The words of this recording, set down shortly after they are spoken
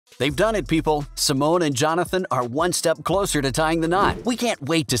They've done it, people. Simone and Jonathan are one step closer to tying the knot. We can't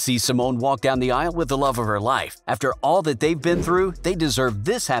wait to see Simone walk down the aisle with the love of her life. After all that they've been through, they deserve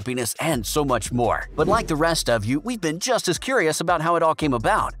this happiness and so much more. But like the rest of you, we've been just as curious about how it all came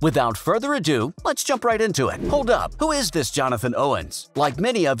about. Without further ado, let's jump right into it. Hold up, who is this Jonathan Owens? Like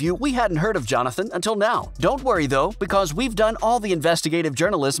many of you, we hadn't heard of Jonathan until now. Don't worry though, because we've done all the investigative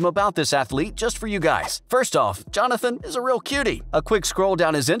journalism about this athlete just for you guys. First off, Jonathan is a real cutie. A quick scroll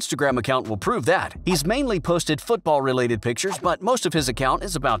down his Instagram account will prove that. He's mainly posted football-related pictures, but most of his account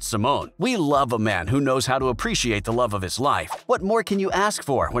is about Simone. We love a man who knows how to appreciate the love of his life. What more can you ask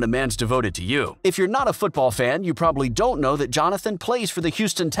for when a man's devoted to you? If you're not a football fan, you probably don't know that Jonathan plays for the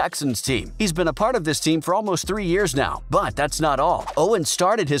Houston Texans team. He's been a part of this team for almost 3 years now. But that's not all. Owens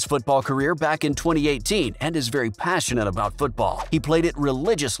started his football career back in 2018 and is very passionate about football. He played it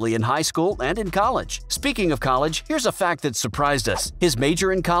religiously in high school and in college. Speaking of college, here's a fact that surprised us. His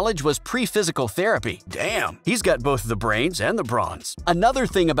major in college was pre-physical therapy. Damn, he's got both the brains and the bronze. Another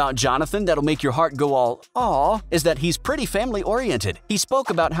thing about Jonathan that'll make your heart go all "aw" is that he's pretty family-oriented. He spoke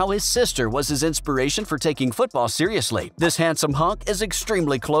about how his sister was his inspiration for taking football seriously. This handsome hunk is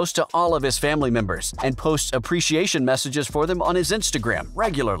extremely close to all of his family members and posts appreciation messages for them on his Instagram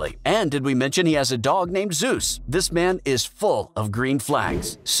regularly. And did we mention he has a dog named Zeus? This man is full of green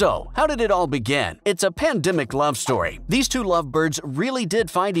flags. So, how did it all begin? It's a pandemic love story. These two lovebirds really did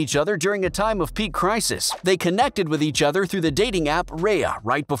find each other during a time of peak crisis. They connected with each other through the dating app Raya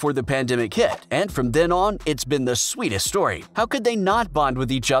right before the pandemic hit, and from then on, it's been the sweetest story. How could they not bond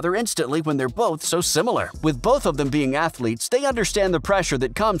with each other instantly when they're both so similar? With both of them being athletes, they understand the pressure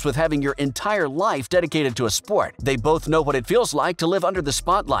that comes with having your entire life dedicated to a sport. They both know what it feels like to live under the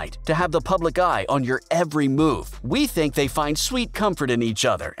spotlight, to have the public eye on your every move. We think they find sweet comfort in each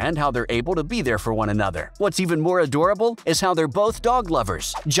other and how they're able to be there for one another. What's even more adorable is how they're both dog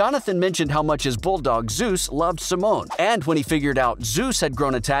lovers. Jonathan mentioned how much his bulldog Zeus loved Simone, and when he figured out Zeus had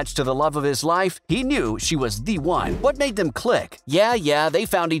grown attached to the love of his life, he knew she was the one. What made them click? Yeah, they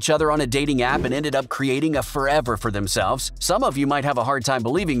found each other on a dating app and ended up creating a forever for themselves. Some of you might have a hard time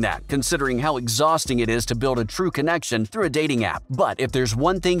believing that, considering how exhausting it is to build a true connection through a dating app. But if there's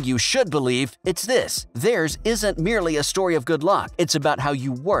one thing you should believe, it's this. Theirs isn't merely a story of good luck. It's about how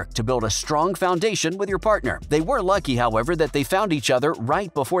you work to build a strong foundation with your partner. They were lucky, however, that they found each other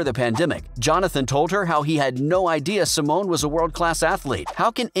right before the pandemic. Jonathan told her how he had no idea Simone was a world-class athlete.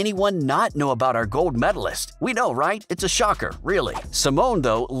 How can anyone not know about our gold medalist? We know, right? It's a shocker, really. Simone,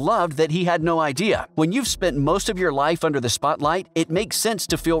 though, loved that he had no idea. When you've spent most of your life under the spotlight, it makes sense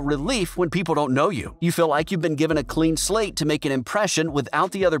to feel relief when people don't know you. You feel like you've been given a clean slate to make an impression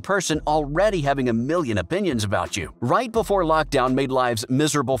without the other person already having a million opinions about you. Right before lockdown made lives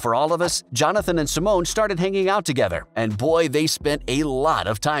miserable for all of us, Jonathan and Simone started hanging out together, and boy, they spent a lot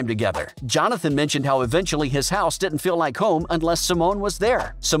of time together. Jonathan mentioned how eventually his house didn't feel like home unless Simone was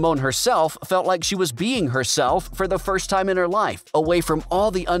there. Simone herself felt like she was being herself for the first time in her life, away from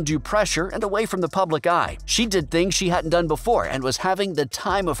all the undue pressure and away from the public eye. She did things she hadn't done before and was having the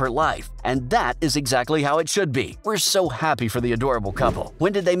time of her life. And that is exactly how it should be. We're so happy for the adorable couple.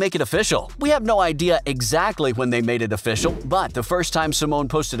 When did they make it official? We have no idea exactly when they made it official, but the first time Simone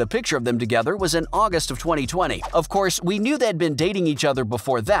posted a picture of them together was in August of 2020. Of course, we knew they'd been dating each other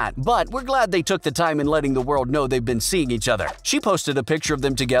before that, but we're glad they took the time in letting the world know they've been seeing each other. She posted a picture of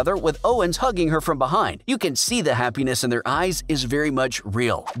them together with Owens hugging her from behind. You can see the happiness in their eyes is very much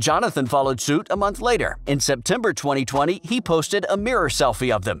real. Jonathan followed suit a month later. In September 2020, he posted a mirror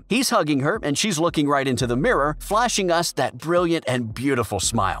selfie of them. He's hugging her and she's looking right into the mirror, flashing us that brilliant and beautiful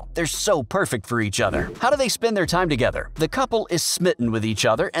smile. They're so perfect for each other. How do they spend their time together? The couple is smitten with each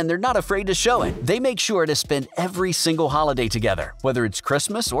other and they're not afraid to show it. They make sure to spend every single holiday together. Whether it's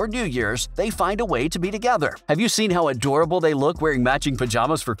Christmas or New Year's, they find a way to be together. Have you seen how adorable they look wearing matching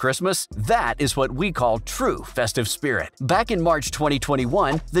pajamas for Christmas? That is what we call true festive spirit. Back in March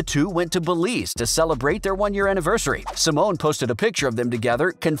 2021, the two went to Belize to celebrate their one-year anniversary. Simone posted a picture of them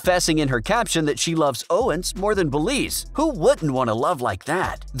together, confessing in her caption that she loves Owens more than Biles. Who wouldn't want a love like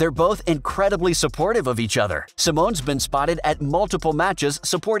that? They're both incredibly supportive of each other. Simone's been spotted at multiple matches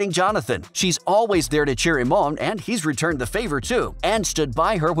supporting Jonathan. She's always there to cheer him on, and he's returned the favor too, and stood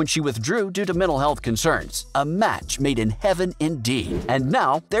by her when she withdrew due to mental health concerns. A match made in heaven indeed. And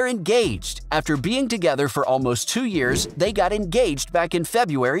now they're engaged. After being together for almost 2 years, they got engaged back in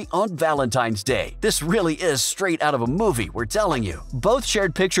February on Valentine's Day. This really is straight out of a movie, we're telling you. Both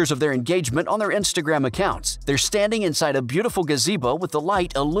shared pictures of their engagement on their Instagram accounts. They're standing inside a beautiful gazebo with the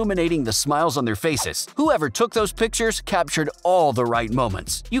light illuminating the smiles on their faces. Whoever took those pictures captured all the right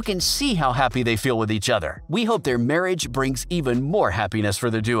moments. You can see how happy they feel with each other. We hope their marriage brings even more more happiness for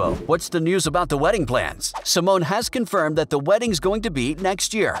the duo. What's the news about the wedding plans? Simone has confirmed that the wedding's going to be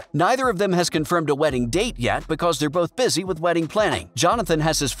next year. Neither of them has confirmed a wedding date yet because they're both busy with wedding planning. Jonathan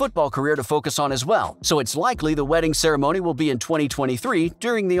has his football career to focus on as well, so it's likely the wedding ceremony will be in 2023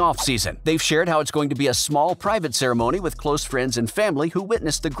 during the off-season. They've shared how it's going to be a small, private ceremony with close friends and family who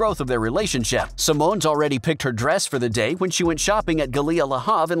witnessed the growth of their relationship. Simone's already picked her dress for the day when she went shopping at Gallia La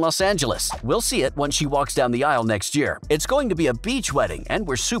Havre in Los Angeles. We'll see it once she walks down the aisle next year. It's going to be a beach wedding, and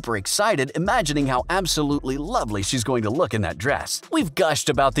we're super excited imagining how absolutely lovely she's going to look in that dress. We've gushed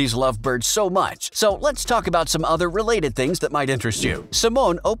about these lovebirds so much, so let's talk about some other related things that might interest you.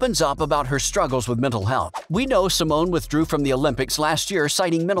 Simone opens up about her struggles with mental health. We know Simone withdrew from the Olympics last year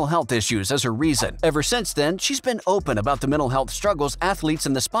citing mental health issues as her reason. Ever since then, she's been open about the mental health struggles athletes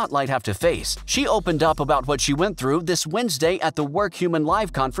in the spotlight have to face. She opened up about what she went through this Wednesday at the Work Human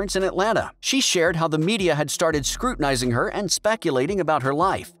Live conference in Atlanta. She shared how the media had started scrutinizing her and speculating about her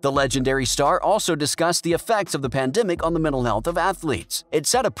life. The legendary star also discussed the effects of the pandemic on the mental health of athletes. It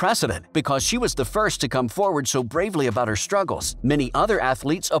set a precedent because she was the first to come forward so bravely about her struggles. Many other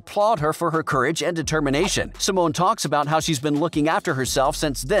athletes applaud her for her courage and determination. Simone talks about how she's been looking after herself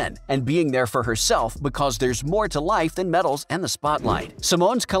since then and being there for herself because there's more to life than medals and the spotlight.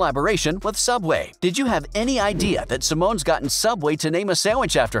 Simone's collaboration with Subway. Did you have any idea that Simone's gotten Subway to name a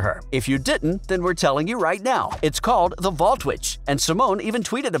sandwich after her? If you didn't, then we're telling you right now. It's called the Vaultwich, and Simone even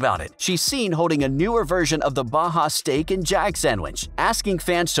tweeted about it. She's seen holding a newer version of the Baja Steak and Jag sandwich. Asking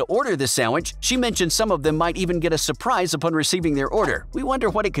fans to order this sandwich, she mentioned some of them might even get a surprise upon receiving their order. We wonder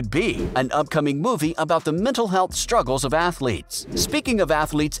what it could be. An upcoming movie about the mental health struggles of athletes. Speaking of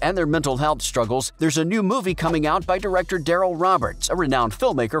athletes and their mental health struggles, there's a new movie coming out by director Daryl Roberts, a renowned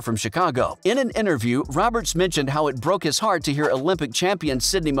filmmaker from Chicago. In an interview, Roberts mentioned how it broke his heart to hear Olympic champion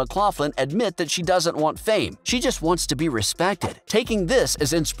Sydney McLaughlin admit that she doesn't want fame. She just wants to be respected. Taking this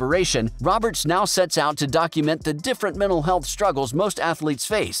as inspiration, Roberts now sets out to document the different mental health struggles most athletes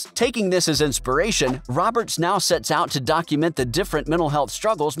face. Taking this as inspiration, Roberts now sets out to document the different mental health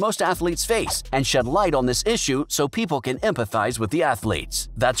struggles most athletes face and shed light on this issue so people can empathize with the athletes.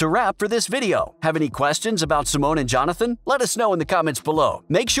 That's a wrap for this video. Have any questions about Simone and Jonathan? Let us know in the comments below.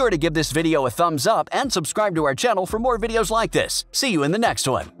 Make sure to give this video a thumbs up and subscribe to our channel for more videos like this. See you in the next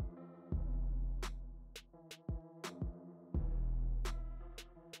one.